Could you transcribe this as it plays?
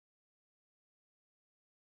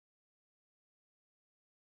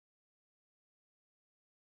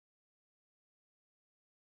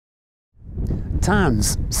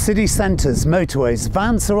Towns, city centres, motorways,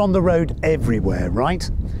 vans are on the road everywhere, right?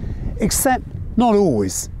 Except not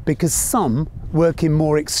always, because some work in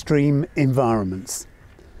more extreme environments.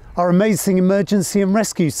 Our amazing emergency and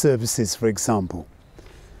rescue services, for example.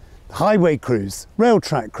 Highway crews, rail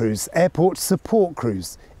track crews, airport support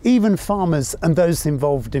crews, even farmers and those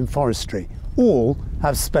involved in forestry, all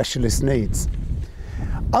have specialist needs.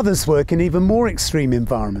 Others work in even more extreme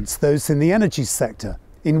environments, those in the energy sector,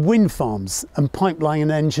 in wind farms and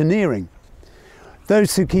pipeline engineering.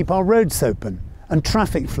 Those who keep our roads open and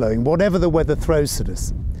traffic flowing, whatever the weather throws at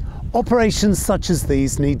us. Operations such as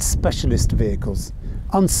these need specialist vehicles,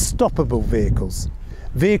 unstoppable vehicles.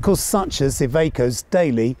 Vehicles such as IVECO's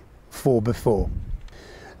Daily 4x4.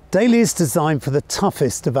 Daily is designed for the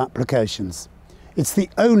toughest of applications. It's the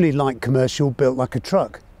only light commercial built like a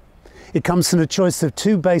truck. It comes in a choice of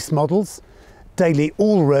two base models, Daily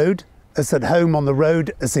All-Road, as at home on the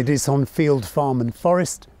road as it is on field, farm and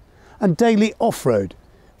forest, and Daily Off-Road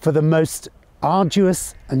for the most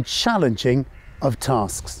arduous and challenging of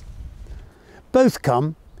tasks. Both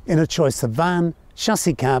come in a choice of van,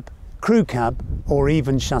 chassis cab, crew cab or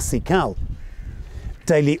even chassis cal.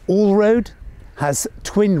 Daily All-Road has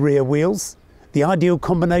twin rear wheels, the ideal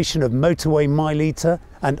combination of motorway mile-eater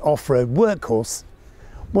and off-road workhorse,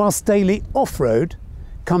 whilst Daily Off-Road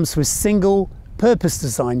comes with single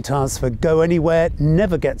purpose-designed tyres for go anywhere,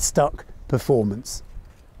 never get stuck performance.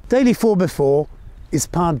 Daily 4x4 is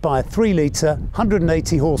powered by a 3-litre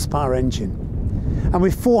 180 horsepower engine, and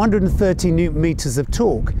with 430 newton meters of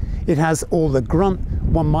torque it has all the grunt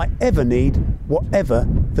one might ever need, whatever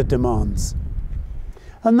the demands.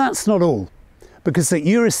 And that's not all, because at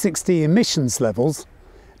Euro 60 emissions levels,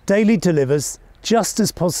 Daily delivers just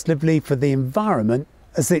as positively for the environment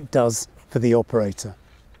as it does for the operator.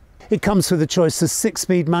 It comes with a choice of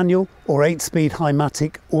 6-speed manual or 8-speed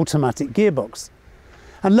Himatic automatic gearbox,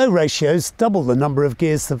 and low ratios double the number of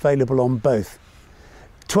gears available on both.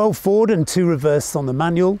 12 forward and 2 reverse on the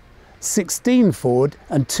manual, 16 forward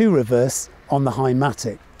and 2 reverse on the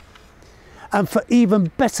Himatic. And for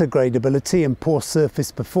even better gradability and poor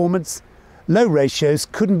surface performance, low ratios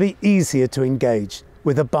couldn't be easier to engage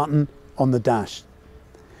with a button on the dash.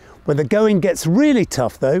 When the going gets really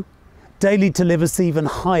tough though, Daily delivers even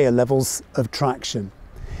higher levels of traction.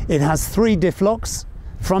 It has 3 diff locks,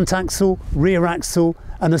 front axle, rear axle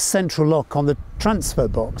and a central lock on the transfer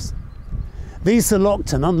box. These are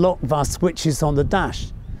locked and unlocked via switches on the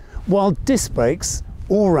dash, while disc brakes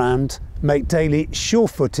all round make Daily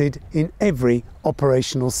sure-footed in every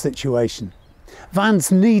operational situation.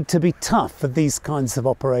 Vans need to be tough for these kinds of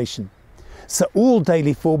operation, so all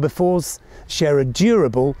Daily 4x4s share a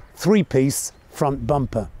durable 3-piece front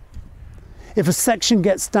bumper. If a section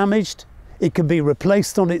gets damaged, it can be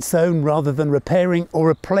replaced on its own rather than repairing or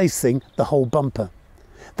replacing the whole bumper.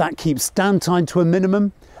 That keeps downtime to a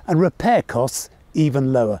minimum and repair costs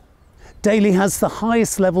even lower. Daily has the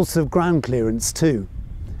highest levels of ground clearance too.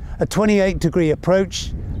 A 28-degree approach,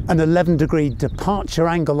 an 11-degree departure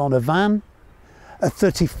angle on a van, a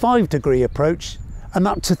 35-degree approach and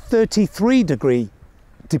up to 33-degree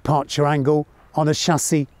departure angle on a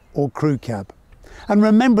chassis or crew cab. And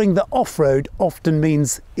remembering that off-road often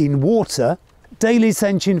means in water, Daily's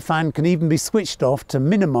engine fan can even be switched off to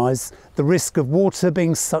minimise the risk of water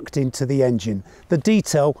being sucked into the engine. The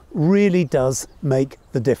detail really does make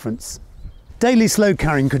the difference. Daily's load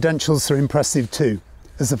carrying credentials are impressive too.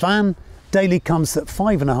 As a van, Daily comes at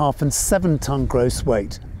 5.5 and 7 tonne gross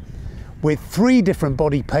weight, with 3 different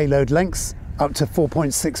body payload lengths up to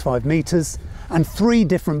 4.65 metres and 3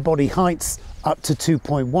 different body heights up to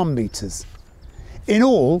 2.1 metres. In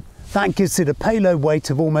all, that gives it a payload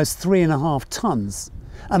weight of almost 3.5 tonnes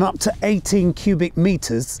and up to 18 cubic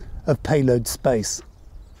metres of payload space.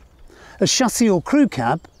 A chassis or crew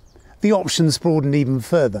cab, the options broaden even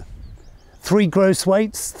further. 3 gross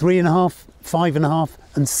weights, 3.5, 5.5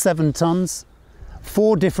 and 7 tonnes,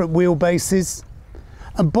 4 different wheelbases,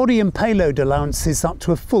 and body and payload allowances up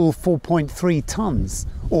to a full 4.3 tonnes,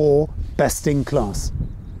 or best in class.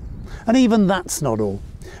 And even that's not all,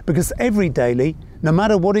 because every Daily, no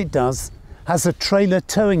matter what it does, has a trailer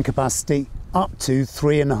towing capacity up to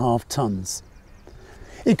 3.5 tonnes.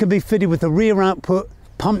 It can be fitted with a rear output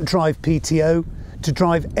pump drive PTO to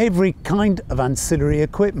drive every kind of ancillary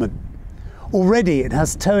equipment. Already it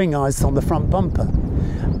has towing eyes on the front bumper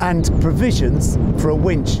and provisions for a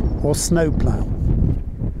winch or snowplow.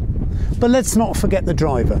 But let's not forget the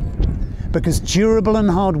driver, because durable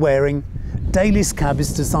and hard wearing, Daily's cab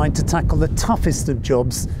is designed to tackle the toughest of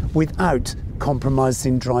jobs without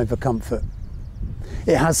compromising driver comfort.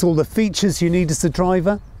 It has all the features you need as a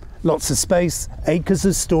driver, lots of space, acres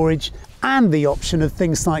of storage and the option of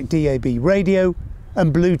things like DAB radio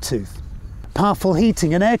and Bluetooth. Powerful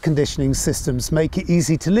heating and air conditioning systems make it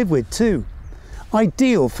easy to live with too.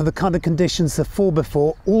 Ideal for the kind of conditions the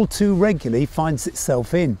 4x4 all too regularly finds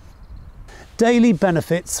itself in. Daily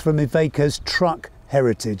benefits from IVECO's truck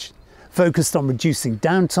heritage, focused on reducing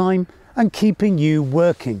downtime and keeping you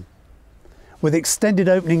working. With extended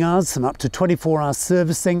opening hours and up to 24-hour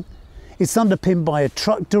servicing, it's underpinned by a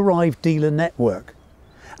truck-derived dealer network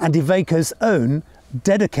and IVECO's own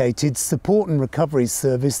dedicated support and recovery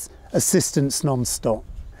service, Assistance Non-Stop.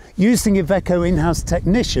 Using IVECO in-house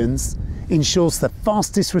technicians ensures the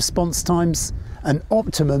fastest response times and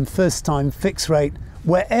optimum first-time fix rate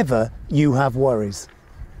wherever you have worries.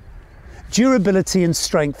 Durability and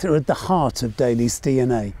strength are at the heart of Daily's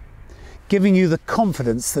DNA, giving you the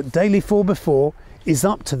confidence that Daily 4x4 is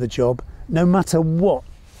up to the job no matter what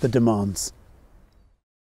the demands.